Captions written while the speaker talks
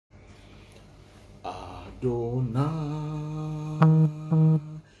Adonai,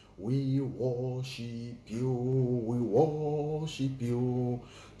 we worship you,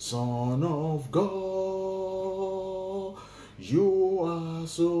 Son of God. You are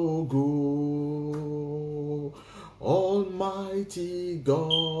so good, Almighty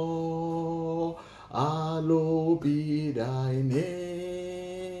God. Hallowed be thy name.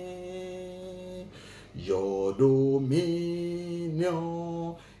 Your dominion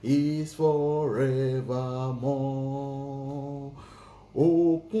is forevermore.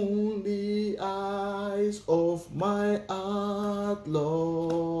 Open the eyes of my heart, Lord.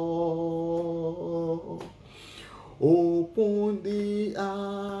 Open the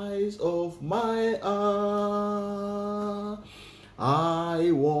eyes of my heart. I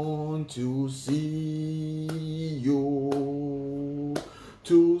want to see you,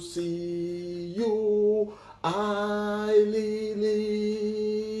 highly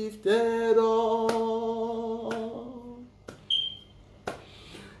lifted up,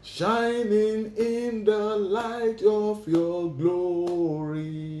 shining in the light of your glory.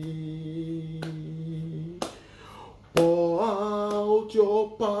 Pour out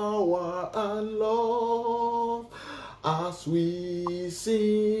your power and love as we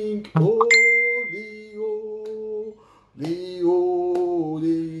sing, holy, holy,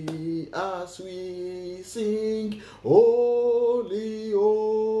 holy, as we sing, holy,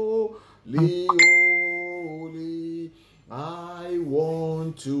 holy, holy. I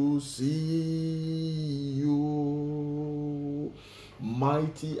want to see you.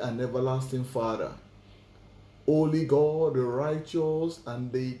 Mighty and everlasting Father, Holy God, the righteous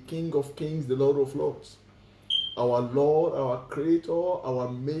and the King of kings, the Lord of lords, our Lord, our Creator, our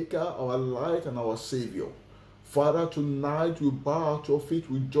Maker, our Light, and our Savior. Father, tonight we bow at your feet.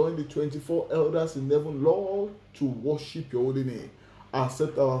 We join the 24 elders in heaven, Lord, to worship your holy name.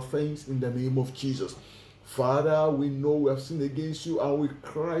 Accept our thanks in the name of Jesus. Father, we know we have sinned against you, and we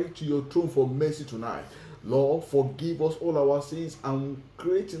cry to your throne for mercy tonight. Lord, forgive us all our sins and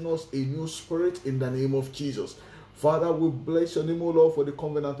create in us a new spirit in the name of Jesus. Father, we bless your name, O Lord, for the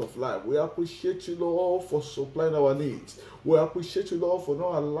covenant of life. We appreciate you, Lord, for supplying our needs. We appreciate you, Lord, for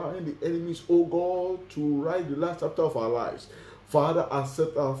not allowing the enemies, O God, to write the last chapter of our lives. Father,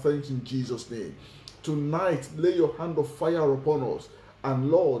 accept our thanks in Jesus' name. Tonight, lay your hand of fire upon us.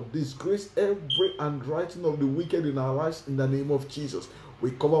 And Lord, disgrace every handwriting of the wicked in our lives in the name of Jesus. We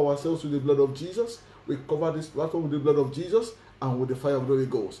cover ourselves with the blood of Jesus. We cover this platform with the blood of Jesus and with the fire of the Holy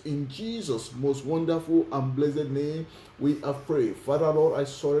Ghost. In Jesus' most wonderful and blessed name, we have prayed. Father, Lord, I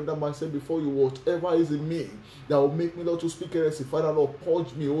surrender myself before you. Whatever is in me that will make me, Lord, to speak heresy, Father, Lord,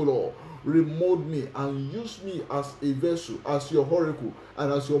 purge me, O Lord. Remold me and use me as a vessel, as your oracle,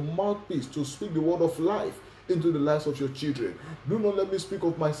 and as your mouthpiece to speak the word of life into the lives of your children. Do not let me speak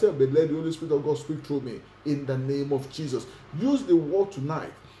of myself, but let the Holy Spirit of God speak through me in the name of Jesus. Use the word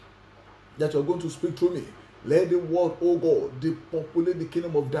tonight that you're going to speak through me. Let the word, oh God, depopulate the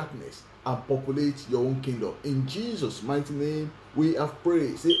kingdom of darkness and populate your own kingdom. In Jesus' mighty name, we have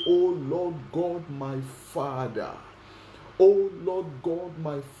prayed. Say, oh Lord God, my Father. Oh Lord God,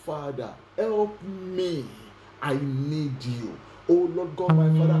 my Father, help me. I need you. Oh Lord God, my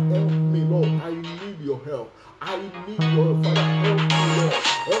Father, help me, Lord. I need your help. I need your help, Father. Help me, Lord.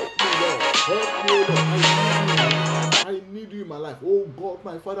 Help me, Lord. Help me, Lord. I need you in my life. Oh God,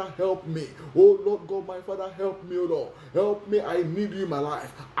 my Father, help me. Oh Lord God, my Father, help me, oh Lord. Help me. I need you in my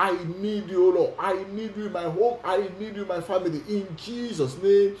life. I need you, oh Lord. I need you in my home. I need you in my family. In Jesus'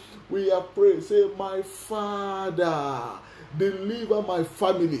 name, we have prayed. Say, my Father, deliver my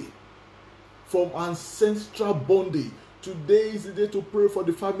family from ancestral bondage. Today is the day to pray for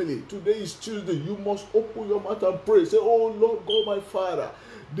the family. Today is Tuesday. You must open your mouth and pray. Say, oh Lord God, my Father,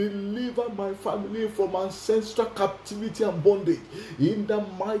 deliver my family from ancestral captivity and bondage. In the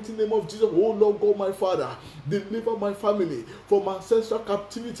mighty name of Jesus, oh Lord God, my Father, deliver my family from ancestral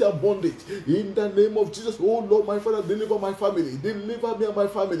captivity and bondage. In the name of Jesus, oh Lord, my Father, deliver my family. Deliver me and my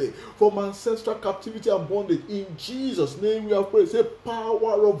family from ancestral captivity and bondage. In Jesus' name we have prayed. Say,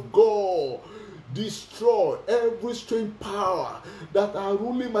 power of God, destroy every strange power that are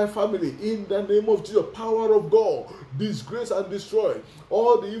ruling my family. In the name of Jesus, power of God, disgrace and destroy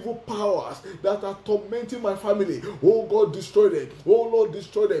all the evil powers that are tormenting my family. Oh God, destroy them. Oh Lord,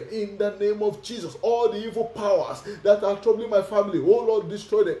 destroy them. In the name of Jesus, all the evil powers that are troubling my family, oh Lord,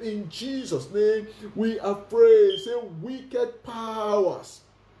 destroy them. In Jesus' name we have prayed. Say, wicked powers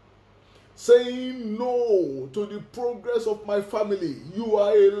saying no to the progress of my family, you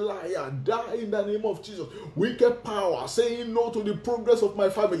are a liar. Die in the name of Jesus. Wicked power saying no to the progress of my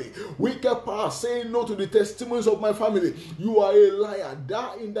family. Wicked power saying no to the testimonies of my family. You are a liar.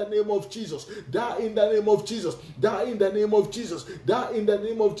 Die in the name of Jesus. Die in the name of Jesus. Die in the name of Jesus. Die in the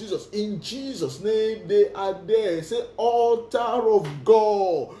name of Jesus. In Jesus' name, they are there. Say, altar of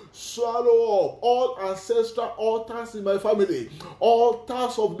God, swallow up all ancestral altars in my family,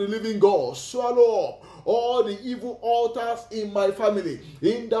 altars of the living God, swallow up all the evil altars in my family.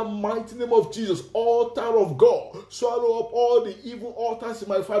 In the mighty name of Jesus, altar of God, swallow up all the evil altars in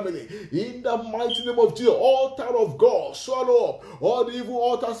my family. In the mighty name of Jesus, altar of God, swallow up all the evil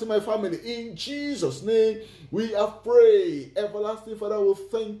altars in my family. In Jesus' name, we have prayed. Everlasting Father, we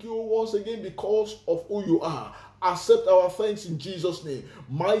thank you once again because of who you are. Accept our thanks in Jesus' name.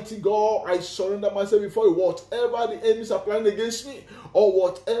 Mighty God, I surrender myself before you. Whatever the enemies are planning against me, or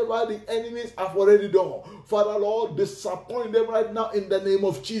whatever the enemies have already done, Father Lord, disappoint them right now in the name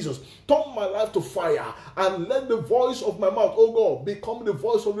of Jesus. Turn my life to fire and let the voice of my mouth, oh God, become the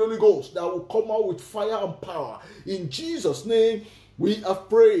voice of the Holy Ghost that will come out with fire and power. In Jesus' name, we have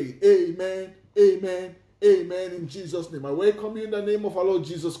prayed. Amen. Amen. Amen. In Jesus' name, I welcome you in the name of our Lord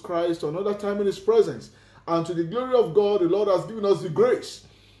Jesus Christ to another time in His presence. And to the glory of God, the Lord has given us the grace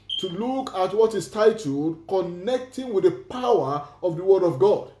to look at what is titled Connecting with the Power of the Word of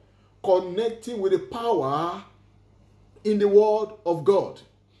God. Connecting with the power in the Word of God.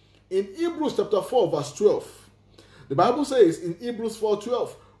 In Hebrews chapter 4 verse 12, the Bible says in Hebrews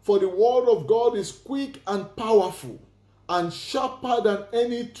 4:12, for the Word of God is quick and powerful and sharper than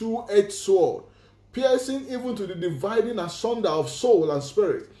any two-edged sword, piercing even to the dividing asunder of soul and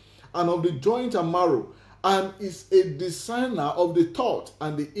spirit, and of the joint and marrow, and is a discerner of the thought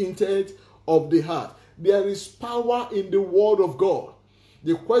and the intent of the heart. There is power in the Word of God.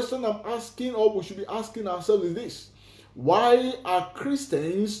 The question I'm asking, or we should be asking ourselves, is this: why are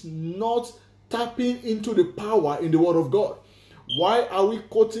Christians not tapping into the power in the Word of God? Why are we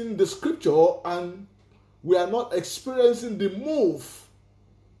quoting the scripture and we are not experiencing the move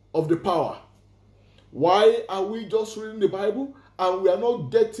of the power? Why are we just reading the Bible and we are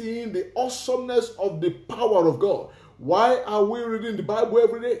not getting the awesomeness of the power of God? Why are we reading the Bible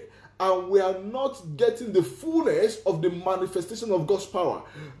every day and we are not getting the fullness of the manifestation of God's power?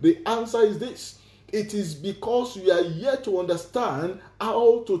 The answer is this: it is because we are yet to understand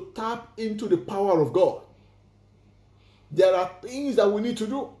how to tap into the power of God. There are things that we need to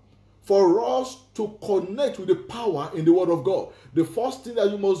do for us to connect with the power in the Word of God. The first thing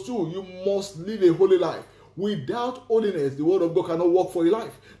that you must do, you must live a holy life. Without holiness, the Word of God cannot work for your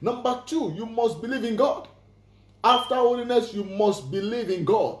life. Number two, you must believe in God. After holiness, you must believe in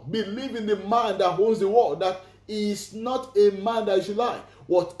God. Believe in the man that owns the world, that he is not a man that should lie.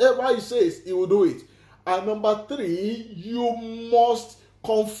 Whatever he says, he will do it. And number three, you must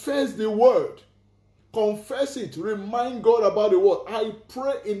confess the word. Confess it. Remind God about the word. I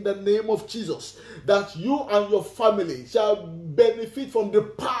pray in the name of Jesus that you and your family shall benefit from the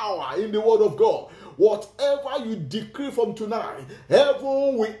power in the word of God. Whatever you decree from tonight,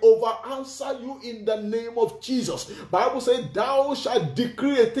 heaven will over answer you in the name of Jesus. Bible says, thou shalt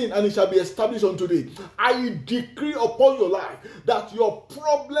decree a thing and it shall be established unto thee. I decree upon your life that your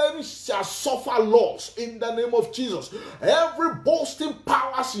problems shall suffer loss in the name of Jesus. Every boasting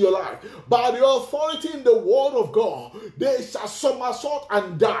powers in your life, by the authority in the word of God, they shall somersault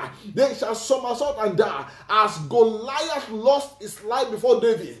and die. They shall somersault and die. As Goliath lost his life before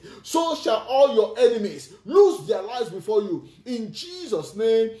David, so shall all your enemies lose their lives before you. In Jesus'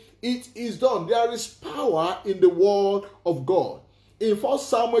 name, it is done. There is power in the word of God. In 1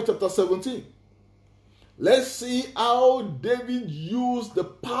 Samuel chapter 17, let's see how David used the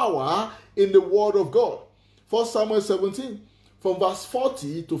power in the word of God. 1 Samuel 17, from verse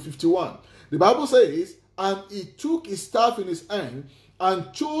 40 to 51. The Bible says, and he took his staff in his hand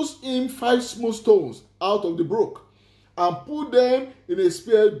and chose him 5 smooth stones out of the brook and put them in a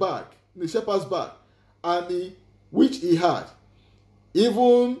spear bag, in a shepherd's bag, and which he had,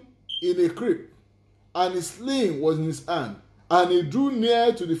 even in a crib, and his sling was in his hand, and he drew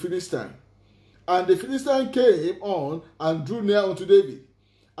near to the Philistine. And the Philistine came on and drew near unto David,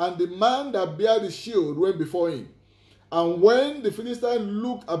 and the man that bare the shield went before him. And when the Philistine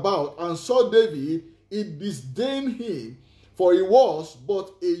looked about and saw David, he disdained him, for he was but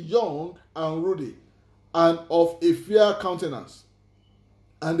a young and ruddy, and of a fair countenance.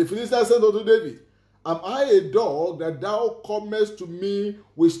 And the Philistine said unto David, am I a dog that thou comest to me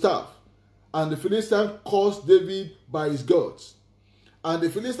with staff? And the Philistine cursed David by his gods. And the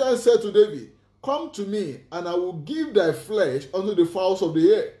Philistine said to David, come to me, and I will give thy flesh unto the fowls of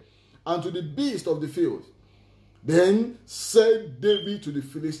the air, and to the beasts of the field. Then said David to the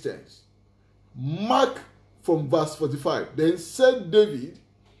Philistines, mark from verse 45. Then said David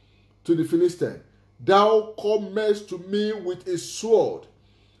to the Philistine, thou comest to me with a sword,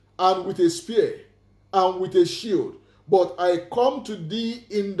 and with a spear, and with a shield. But I come to thee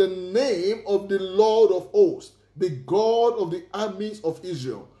in the name of the Lord of hosts, the God of the armies of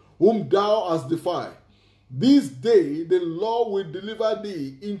Israel, whom thou hast defied. This day the Lord will deliver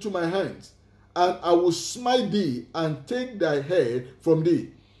thee into my hands, and I will smite thee and take thy head from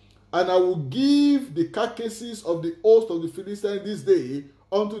thee. And I will give the carcasses of the host of the Philistines this day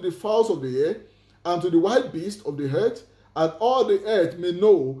unto the fowls of the air, and to the wild beasts of the earth, and all the earth may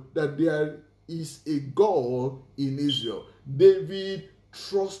know that there is a God in Israel. David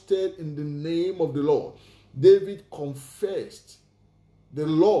trusted in the name of the Lord. David confessed the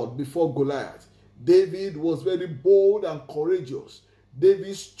Lord before Goliath. David was very bold and courageous.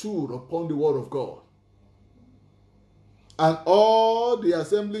 David stood upon the word of God. And all the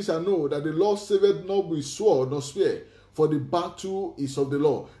assembly shall know that the Lord saveth not with sword nor spear, for the battle is of the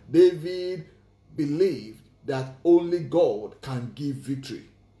Lord. David believed that only God can give victory.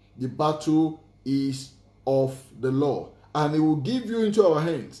 The battle is of the Lord, and he will give you into our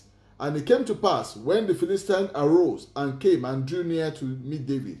hands. And it came to pass, when the Philistines arose and came and drew near to meet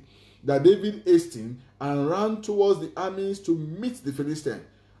David, that David hastened and ran towards the armies to meet the Philistines.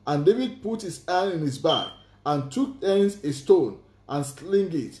 And David put his hand in his bag, and took thence a stone, and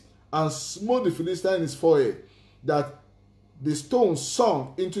sling it, and smote the Philistine in his forehead, that the stone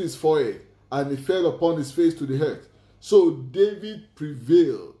sunk into his forehead, and he fell upon his face to the earth. So David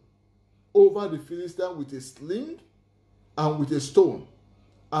prevailed over the Philistine with a sling and with a stone,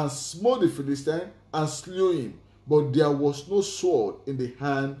 and smote the Philistine and slew him. But there was no sword in the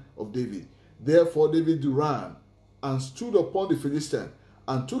hand of David. Therefore David ran and stood upon the Philistine,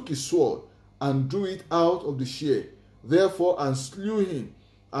 and took his sword, and drew it out of the sheath. Therefore and slew him,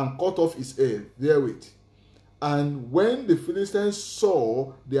 and cut off his head therewith. And when the Philistines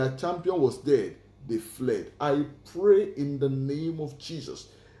saw their champion was dead, they fled. I pray in the name of Jesus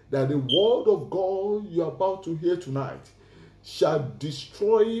that the word of God you are about to hear tonight shall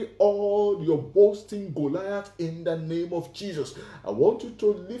destroy all your boasting Goliath in the name of Jesus. I want you to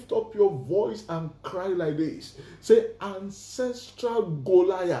lift up your voice and cry like this. Say, ancestral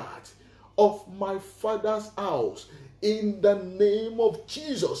Goliath of my father's house, in the name of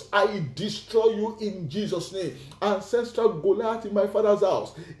Jesus, I destroy you in Jesus' name. Ancestral Goliath in my father's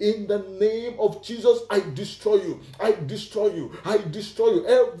house, in the name of Jesus, I destroy you. I destroy you. I destroy you.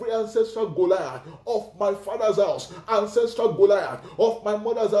 Every ancestral Goliath of my father's house, ancestral Goliath of my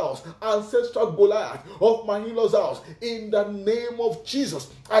mother's house, ancestral Goliath of my in-laws' house, in the name of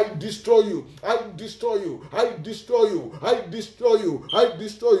Jesus, I destroy you. I destroy you. I destroy you. I destroy you. I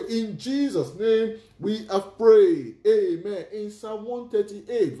destroy you. In Jesus' name, we have prayed. Amen. In Psalm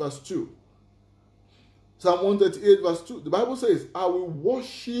 138 verse 2. Psalm 138 verse 2. The Bible says, I will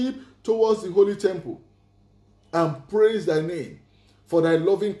worship towards the holy temple and praise thy name for thy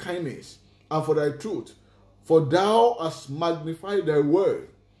loving kindness and for thy truth. For thou hast magnified thy word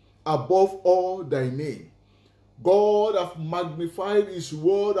above all thy name. God hath magnified his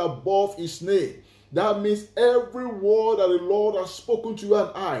word above his name. That means every word that the Lord has spoken to you and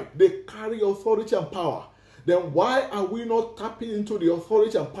I, they carry authority and power. Then why are we not tapping into the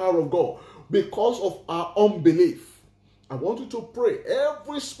authority and power of God? Because of our unbelief. I want you to pray.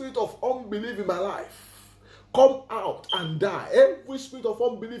 Every spirit of unbelief in my life, come out and die. Every spirit of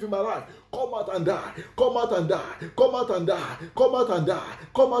unbelief in my life, come out and die. Come out and die. Come out and die. Come out and die.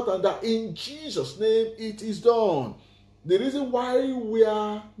 Come out and die. In Jesus' name, it is done. The reason why we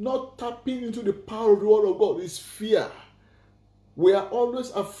are not tapping into the power of the word of God is fear. We are always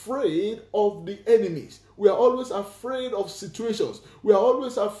afraid of the enemies. We are always afraid of situations. We are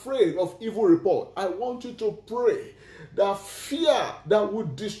always afraid of evil report. I want you to pray that fear that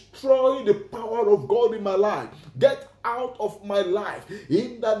would destroy the power of God in my life, get out of my life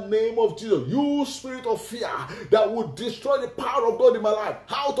in the name of Jesus. You spirit of fear that would destroy the power of God in my life,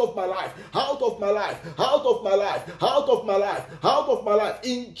 out of my life, out of my life, out of my life, out of my life, out of my life.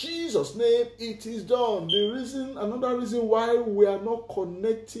 In Jesus' name, it is done. Another reason why we are not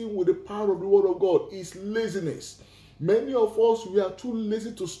connecting with the power of the word of God is laziness. Many of us, we are too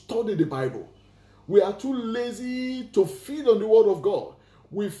lazy to study the Bible. We are too lazy to feed on the word of God.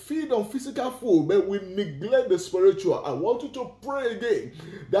 We feed on physical food, but we neglect the spiritual. I want you to pray again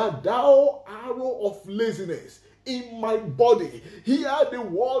that thou arrow of laziness in my body. Hear the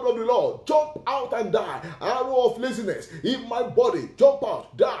word of the Lord. Jump out and die. Arrow of laziness in my body. Jump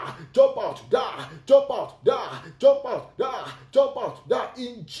out, die, jump out, die, jump out, die, jump out, die, jump out, die.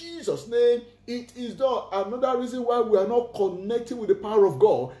 In Jesus' name, it is done. Another reason why we are not connecting with the power of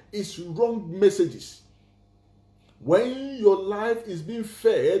God is wrong messages. When your life is being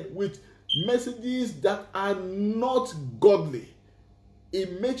fed with messages that are not godly,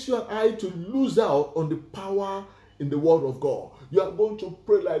 it makes you and I to lose out on the power in the word of God. You are going to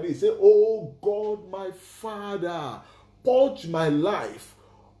pray like this. Say, oh God, my Father, purge my life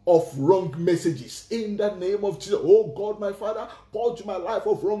of wrong messages in the name of Jesus. Oh God, my Father, purge my life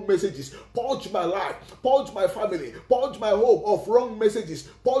of wrong messages. Purge my life, purge my family, purge my home of wrong messages.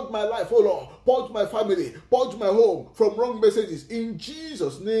 Purge my life, oh Lord, purge my family, purge my home from wrong messages. In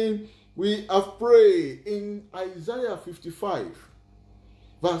Jesus' name, we have prayed. In Isaiah 55,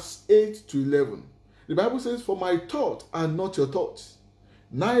 verse 8 to 11, the Bible says, for my thoughts are not your thoughts,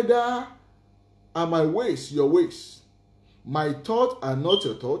 neither are my ways your ways. My thoughts are not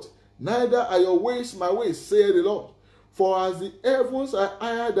your thoughts, neither are your ways my ways, saith the Lord. For as the heavens are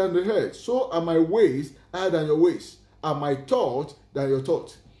higher than the earth, so are my ways higher than your ways, and my thoughts than your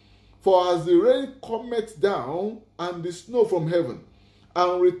thoughts. For as the rain cometh down, and the snow from heaven,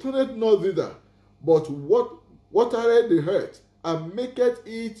 and returneth not thither, but watereth the earth, and maketh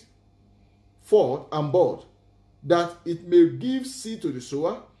it forth and bud, that it may give seed to the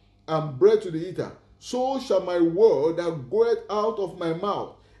sower, and bread to the eater. So shall my word that goeth out of my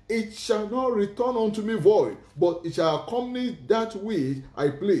mouth. It shall not return unto me void, but it shall accomplish that which I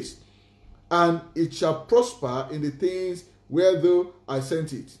please, and it shall prosper in the things whereto I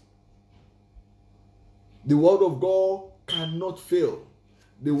sent it. The word of God cannot fail.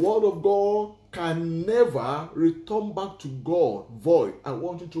 The word of God can never return back to God void. I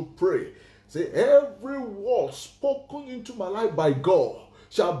want you to pray. Say, every word spoken into my life by God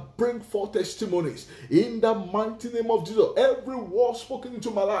shall bring forth testimonies in the mighty name of Jesus. Every word spoken into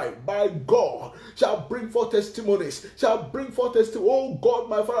my life by God shall bring forth testimonies, shall bring forth testimonies. Oh God,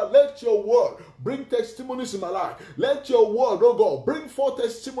 my Father, let your word bring testimonies in my life. Let your word, oh God, bring forth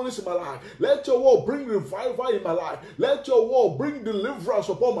testimonies in my life. Let your word bring revival in my life. Let your word bring deliverance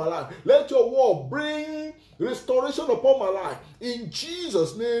upon my life. Let your word bring restoration upon my life. In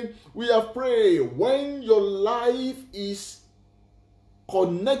Jesus' name, we have prayed. When your life is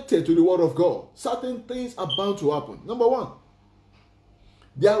connected to the word of God, certain things are bound to happen. Number one,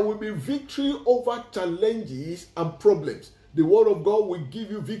 there will be victory over challenges and problems. The word of God will give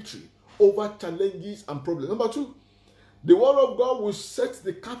you victory over challenges and problems. Number two, the word of God will set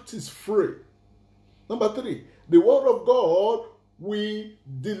the captives free. Number three, the word of God will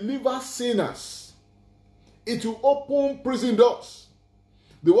deliver sinners. It will open prison doors.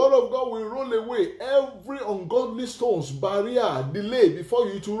 The word of God will roll away every ungodly stones, barrier, delay before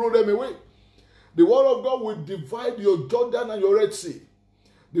you to roll them away. The word of God will divide your Jordan and your Red Sea.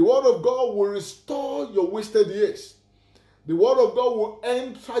 The word of God will restore your wasted years. The word of God will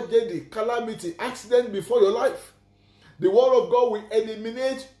end tragedy, calamity, accident before your life. The word of God will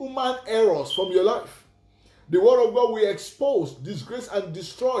eliminate human errors from your life. The word of God will expose, disgrace, and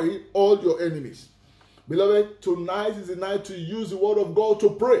destroy all your enemies. Beloved, tonight is the night to use the word of God to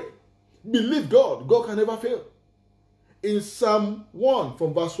pray. Believe God. God can never fail. In Psalm 1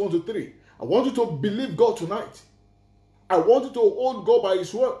 from verse 1 to 3, I want you to believe God tonight. I want you to hold God by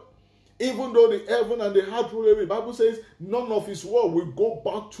his word. Even though the heaven and the earth roll away, the Bible says none of his word will go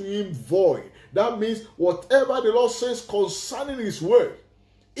back to him void. That means whatever the Lord says concerning his word,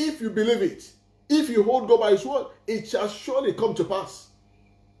 if you believe it, if you hold God by his word, it shall surely come to pass.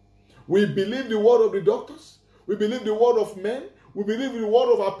 We believe the word of the doctors. We believe the word of men. We believe the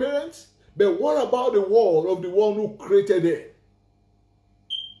word of our parents. But what about the word of the one who created it?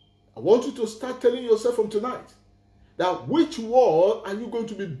 I want you to start telling yourself from tonight that which word are you going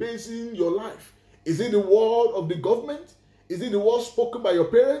to be basing your life? Is it the word of the government? Is it the word spoken by your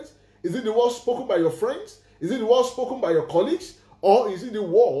parents? Is it the word spoken by your friends? Is it the word spoken by your colleagues? Or is it the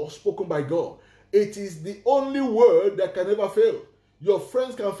word spoken by God? It is the only word that can never fail. Your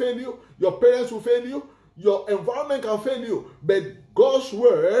friends can fail you. Your parents will fail you. Your environment can fail you. But God's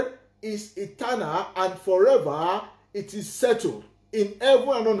word is eternal and forever. It is settled in heaven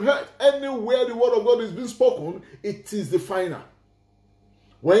and on earth. Anywhere the word of God is being spoken, it is the final.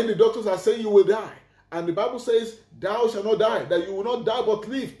 When the doctors are saying you will die, and the Bible says, thou shalt not die, that you will not die but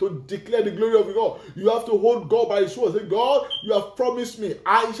live to declare the glory of God. You have to hold God by his word. Say, God, you have promised me,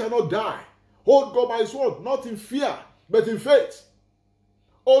 I shall not die. Hold God by his word, not in fear, but in faith.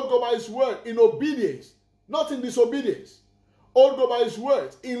 Hold God by his word in obedience, not in disobedience. Hold God by his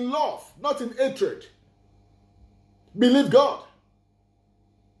word in love, not in hatred. Believe God,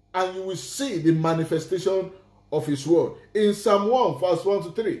 and you will see the manifestation of his word. In Psalm 1, verse 1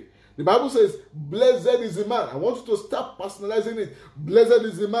 to 3, the Bible says, blessed is the man. I want you to start personalizing it. Blessed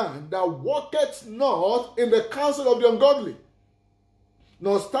is the man that walketh not in the counsel of the ungodly,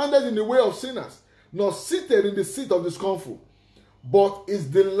 nor standeth in the way of sinners, nor sitteth in the seat of the scornful, but his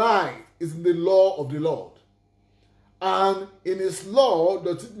delight is in the law of the Lord, and in his law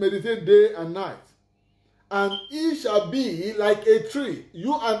doth it meditate day and night. And he shall be like a tree.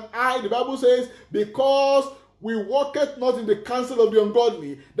 You and I, the Bible says, because we walketh not in the counsel of the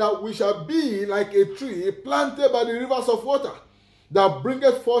ungodly, that we shall be like a tree planted by the rivers of water, that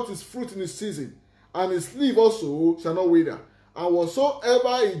bringeth forth his fruit in his season, and his leaf also shall not wither, and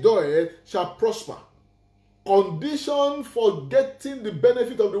whatsoever he doeth shall prosper. Condition for getting the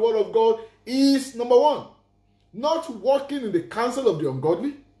benefit of the word of God is, number one, not walking in the counsel of the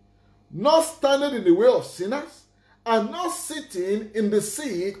ungodly, not standing in the way of sinners, and not sitting in the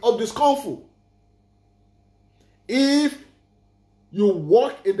seat of the scornful. If you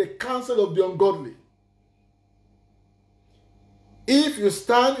walk in the counsel of the ungodly, if you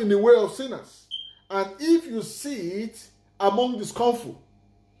stand in the way of sinners, and if you sit among the scornful,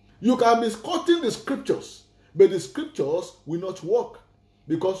 you can be quoting the scriptures, but the scriptures will not work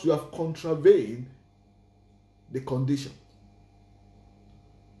because you have contravened the condition.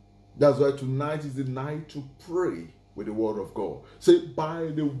 That's why tonight is the night to pray with the word of God. Say,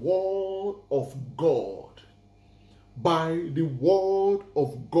 by the word of God, by the word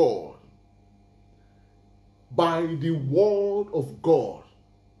of God, by the word of God,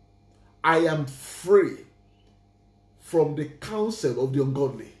 I am free from the counsel of the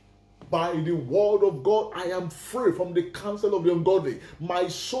ungodly. By the word of God, I am free from the counsel of the ungodly. My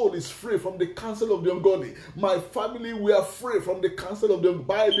soul is free from the counsel of the ungodly. My family, we are free from the counsel of the ungodly.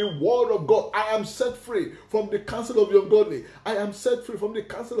 By the word of God, I am set free from the counsel of the ungodly. I am set free from the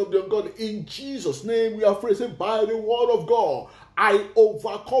counsel of the ungodly. In Jesus' name, we are free. Say, by the word of God, I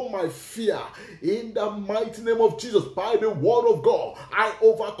overcome my fear. In the mighty name of Jesus, by the word of God, I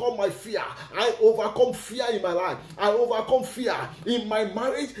overcome my fear. I overcome fear in my life. I overcome fear in my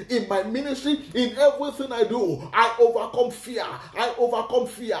marriage, in my ministry, in everything I do. I overcome fear. I overcome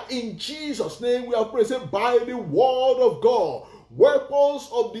fear. In Jesus' name, we are praying by the word of God. Weapons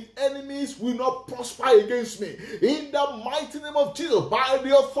of the enemies will not prosper against me. In the mighty name of Jesus, by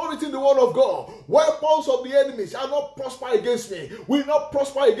the authority in the word of God, weapons of the enemies shall not prosper against me. Will not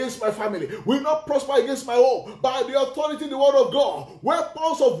prosper against my family. Will not prosper against my home. By the authority in the word of God,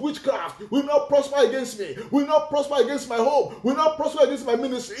 weapons of witchcraft will not prosper against me. Will not prosper against my home. Will not prosper against my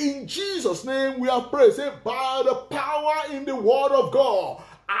ministry. In Jesus' name we are praying. Say, by the power in the word of God,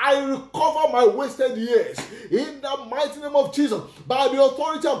 I recover my wasted years. In the mighty name of Jesus, by the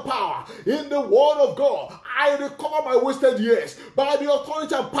authority and power in the word of God, I recover my wasted years. By the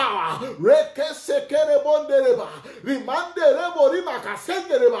authority and power, by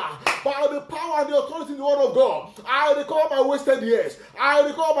the power and the authority in the word of God, I recover my wasted years. I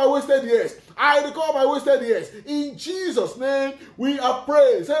recover my wasted years. I recover my wasted years. In Jesus' name, we are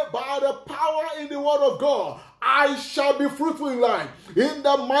praying. Say, by the power in the word of God, I shall be fruitful in life. In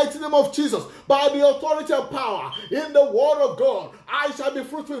the mighty name of Jesus, by the authority and power in the word of God, I shall be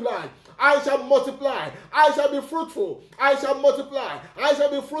fruitful in life. I shall multiply. I shall be fruitful. I shall multiply. I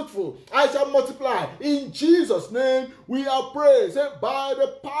shall be fruitful. I shall multiply. In Jesus' name, we are praying. Say, by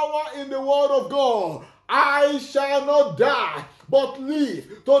the power in the word of God, I shall not die, but live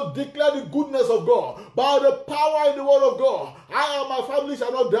to declare the goodness of God. By the power in the word of God, I and my family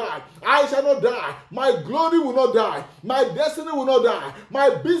shall not die. I shall not die. My glory will not die. My destiny will not die. My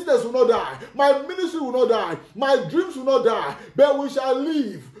business will not die. My ministry will not die. My dreams will not die. But we shall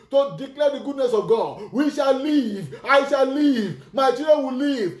live to declare the goodness of God. We shall live. I shall live. My children will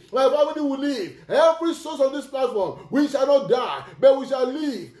live. My family will live. Every source on this platform, we shall not die, but we shall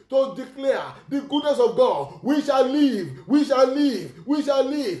live to declare the goodness of God. We shall live. We shall live. We shall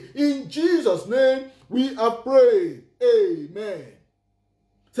live. In Jesus' name, we have prayed. Amen.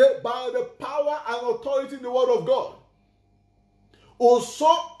 Say, by the power and authority in the word of God,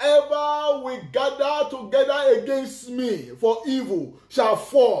 whosoever will gather together against me for evil shall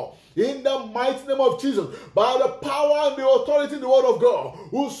fall. In the mighty name of Jesus, by the power and the authority in the word of God,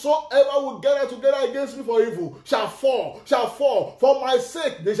 whosoever will gather together against me for evil shall fall, shall fall. For my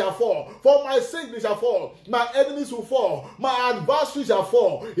sake they shall fall. For my sake they shall fall. My enemies will fall. My adversaries shall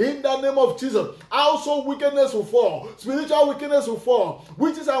fall. In the name of Jesus, also wickedness will fall. Spiritual wickedness will fall.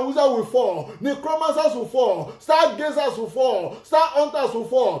 Witches and wizards will fall. Necromancers will fall. Stargazers will fall. Star hunters will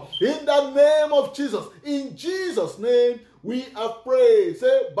fall. In the name of Jesus. In Jesus' name, we have prayed.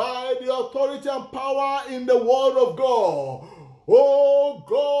 Say, by the authority and power in the word of God. Oh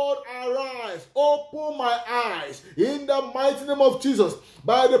God, arise, open my eyes in the mighty name of Jesus,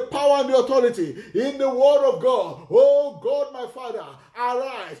 by the power and the authority in the word of God. Oh God, my Father,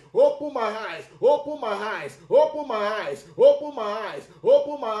 arise, open my eyes, open my eyes, open my eyes, open my eyes,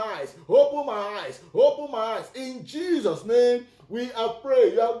 open my eyes, open my eyes, open my eyes. In Jesus' name, we have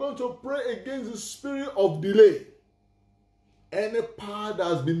prayed. You are going to pray against the spirit of delay. Any power that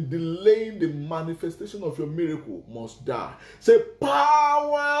has been delaying the manifestation of your miracle must die. Say,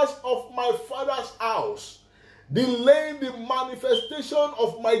 powers of my Father's house, delaying the manifestation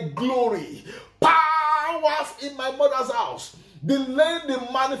of my glory. Powers in my mother's house, delaying the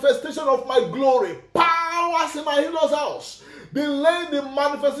manifestation of my glory. Powers in my in-laws' house, delaying the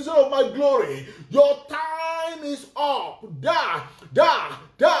manifestation of my glory. Your time is up. Da, da,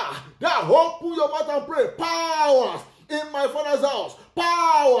 da, da. Open your mouth and pray. Powers in my father's house,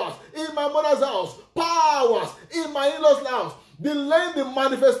 powers in my mother's house, powers in my in-laws' house, delaying the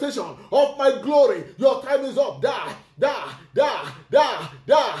manifestation of my glory. Your time is up. Da, da, da, da,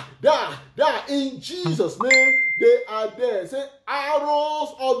 da, da, da. In Jesus' name, they are there. Say,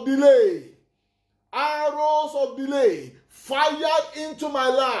 arrows of delay. Arrows of delay fired into my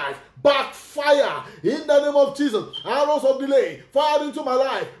life, backfire in the name of Jesus. Arrows of delay fired into my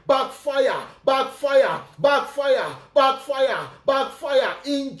life, backfire, backfire, backfire, backfire, backfire.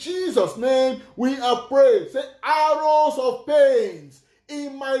 In Jesus' name, we are praying. Say, arrows of pains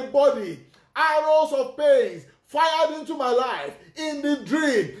in my body, arrows of pains fired into my life in the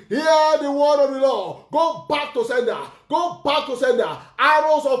dream. Hear the word of the Lord. Go back to sender. Go back to sender.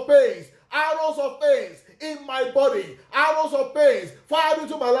 Arrows of pains. Arrows of pains in my body, arrows of pains fired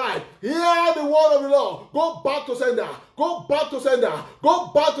into my life. Hear the word of the Lord. Go back to sender. Go back to sender. Go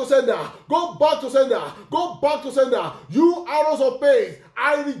back to sender. Go back to sender. Go back to sender. You arrows of pains,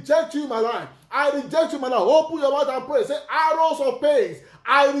 I reject you in my life. I reject you in my life. Open your mouth and pray. Say, arrows of pains,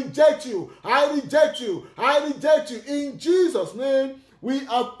 I reject you. I reject you. I reject you. In Jesus' name, we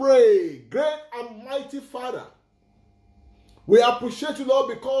are praying. Great and mighty Father, we appreciate you,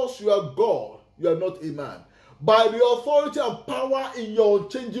 Lord, because you are God. You are not a man. By the authority and power in your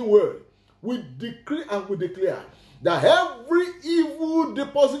unchanging word, we decree and we declare that every evil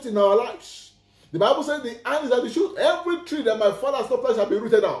deposit in our lives, the Bible says the hand is at the shoot. Every tree that my father has not planted shall be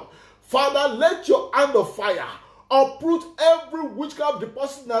rooted out. Father, let your hand of fire uproot every witchcraft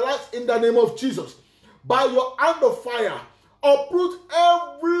deposit in our lives in the name of Jesus. By your hand of fire, uproot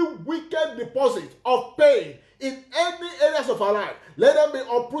every wicked deposit of pain in any areas of our life. Let them be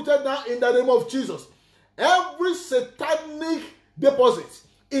uprooted now in the name of Jesus. Every satanic deposit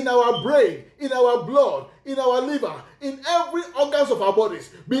in our brain, in our blood, in our liver, in every organs of our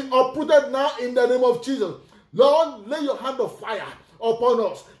bodies, be uprooted now in the name of Jesus. Lord, lay your hand of fire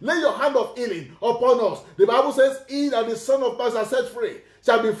upon us. Lay your hand of healing upon us. The Bible says, he that the Son of Man shall set free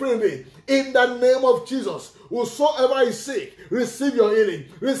shall be free indeed. In the name of Jesus, whosoever is sick, receive your healing.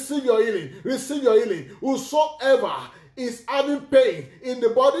 Receive your healing. Receive your healing. Whosoever is having pain in the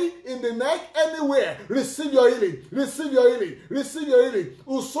body, in the neck, anywhere, receive your healing. Receive your healing. Receive your healing.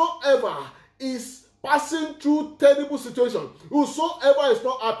 Whosoever is passing through terrible situation, whosoever is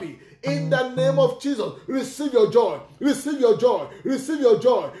not happy, in the name of Jesus, receive your joy. Receive your joy. Receive your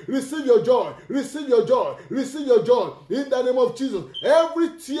joy. Receive your joy. Receive your joy. Receive your joy. In the name of Jesus.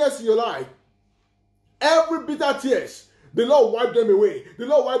 Every tears in your life, every bitter tears, the Lord wipe them away. The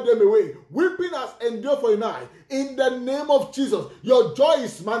Lord wipe them away. Weeping has endured for a night. In the name of Jesus, your joy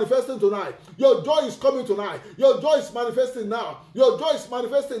is manifesting tonight. Your joy is coming tonight. Your joy is manifesting now. Your joy is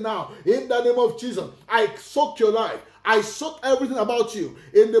manifesting now. In the name of Jesus, I soak your life. I soak everything about you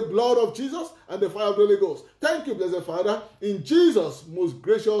in the blood of Jesus and the fire of the Holy Ghost. Thank you, blessed Father. In Jesus' most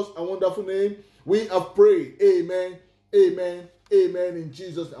gracious and wonderful name, we have prayed. Amen. Amen. Amen. In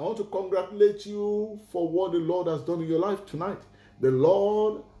Jesus' name. I want to congratulate you for what the Lord has done in your life tonight. The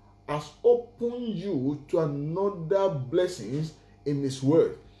Lord has opened you to another blessings in His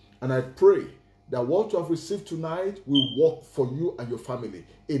word. And I pray that what you have received tonight will work for you and your family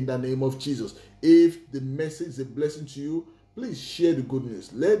in the name of Jesus. If the message is a blessing to you, please share the good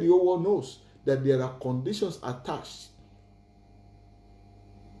news. Let the whole world know that there are conditions attached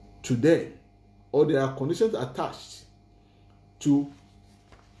to them, or there are conditions attached to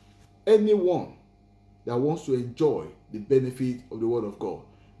anyone that wants to enjoy the benefit of the word of God.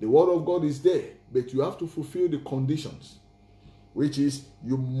 The word of God is there, but you have to fulfill the conditions, which is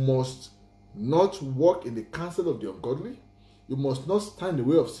you must not walk in the counsel of the ungodly, you must not stand in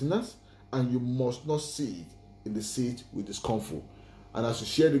the way of sinners, and you must not sit in the seat with the scornful. And as you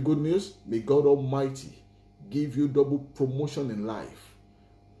share the good news, may God Almighty give you double promotion in life,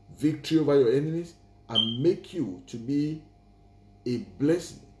 victory over your enemies, and make you to be a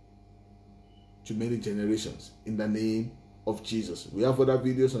blessing to many generations in the name of Jesus. We have other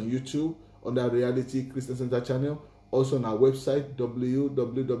videos on YouTube under Reality Christian Center channel, also on our website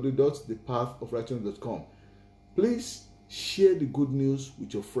www.thepathofrighteousness.com. Please share the good news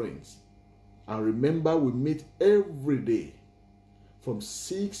with your friends, and remember, we meet every day from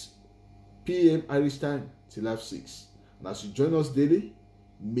 6 p.m. Irish time till 6. And as you join us daily,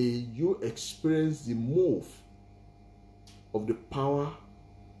 may you experience the move of the power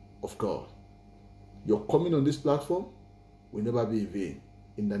of God. Your coming on this platform will never be in vain,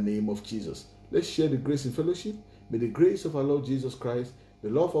 in the name of Jesus. Let's share the grace in fellowship. May the grace of our Lord Jesus Christ, the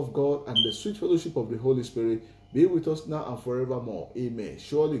love of God, and the sweet fellowship of the Holy Spirit be with us now and forevermore. Amen.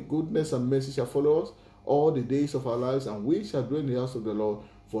 Surely goodness and mercy shall follow us all the days of our lives, and we shall dwell in the house of the Lord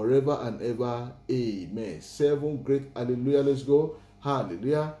forever and ever. Amen. 7 great hallelujah. Let's go.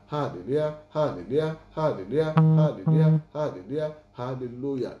 Hallelujah, hallelujah, hallelujah, hallelujah, hallelujah, hallelujah,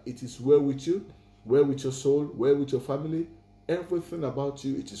 hallelujah. It is well with you, well with your soul, well with your family. Everything about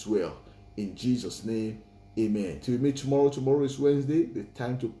you, it is well. In Jesus' name, amen. Till we meet tomorrow. Tomorrow is Wednesday, the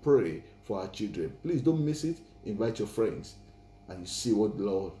time to pray for our children. Please don't miss it. Invite your friends, and you see what the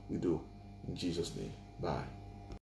Lord will do. In Jesus' name, bye.